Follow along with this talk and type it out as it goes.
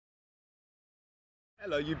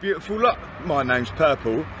Hello you beautiful lot, my name's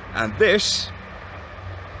Purple and this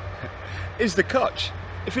is the Cotch.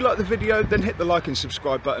 If you like the video then hit the like and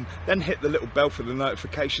subscribe button, then hit the little bell for the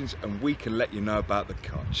notifications and we can let you know about the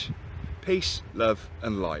Cotch. Peace, love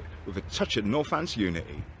and light with a touch of Northants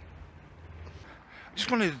unity. I just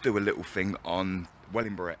wanted to do a little thing on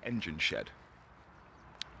Wellingborough engine shed,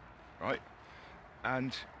 right?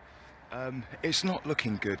 And it's not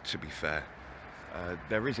looking good, to be fair.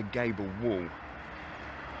 There is a gable wall,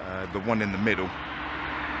 the one in the middle,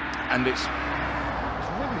 and it's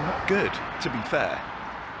really not good, to be fair.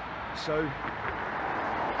 So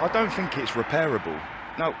I don't think it's repairable.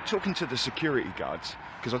 Now, talking to the security guards,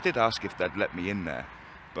 because I did ask if they'd let me in there,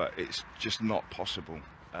 but it's just not possible.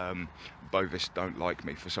 Bovis don't like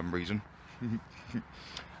me for some reason.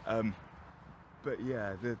 But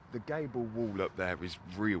yeah, the gable wall up there is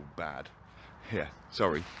real bad. Yeah,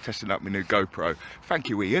 sorry, testing out my new GoPro. Thank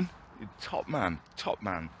you, Ian. You're top man, top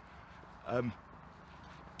man.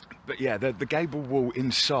 But yeah, the gable wall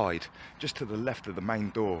inside, just to the left of the main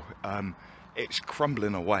door, it's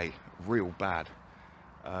crumbling away real bad.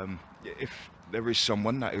 If there is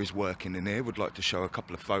someone that is working in here would like to show a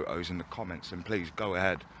couple of photos in the comments, then please go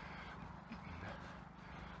ahead.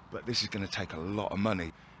 But this is going to take a lot of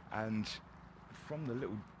money, and from the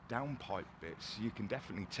little downpipe bits you can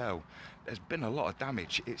definitely tell there's been a lot of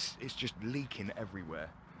damage. It's just leaking everywhere,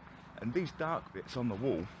 and these dark bits on the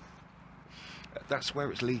wall, that's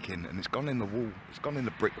where it's leaking, and it's gone in the wall, it's gone in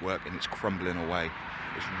the brickwork, and it's crumbling away.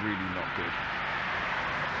 It's really not good.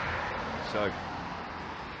 So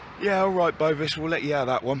yeah, alright Bovis, we'll let you have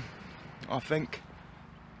that one, I think.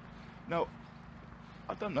 Now,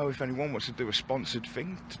 I don't know if anyone wants to do a sponsored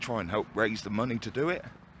thing to try and help raise the money to do it.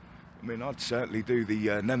 I mean, I'd certainly do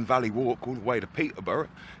the Nem Valley walk all the way to Peterborough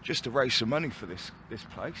just to raise some money for this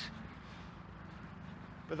place.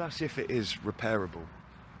 But that's if it is repairable,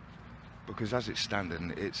 because as it's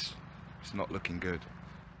standing, it's not looking good.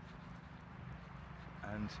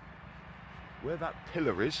 And where that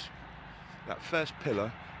pillar is, that first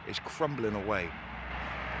pillar is crumbling away.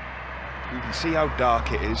 You can see how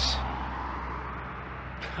dark it is.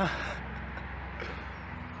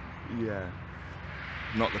 Yeah,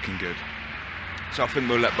 not looking good. So I think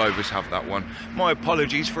we'll let Bovis have that one. My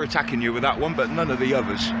apologies for attacking you with that one, but none of the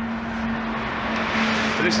others.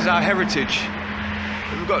 But this is our heritage.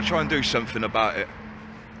 We've got to try and do something about it.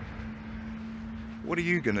 What are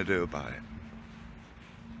you going to do about it?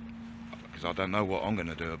 Because I don't know what I'm going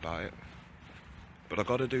to do about it. But I've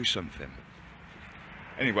got to do something.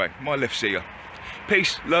 Anyway, my lift's here.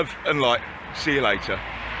 Peace, love and light. See you later.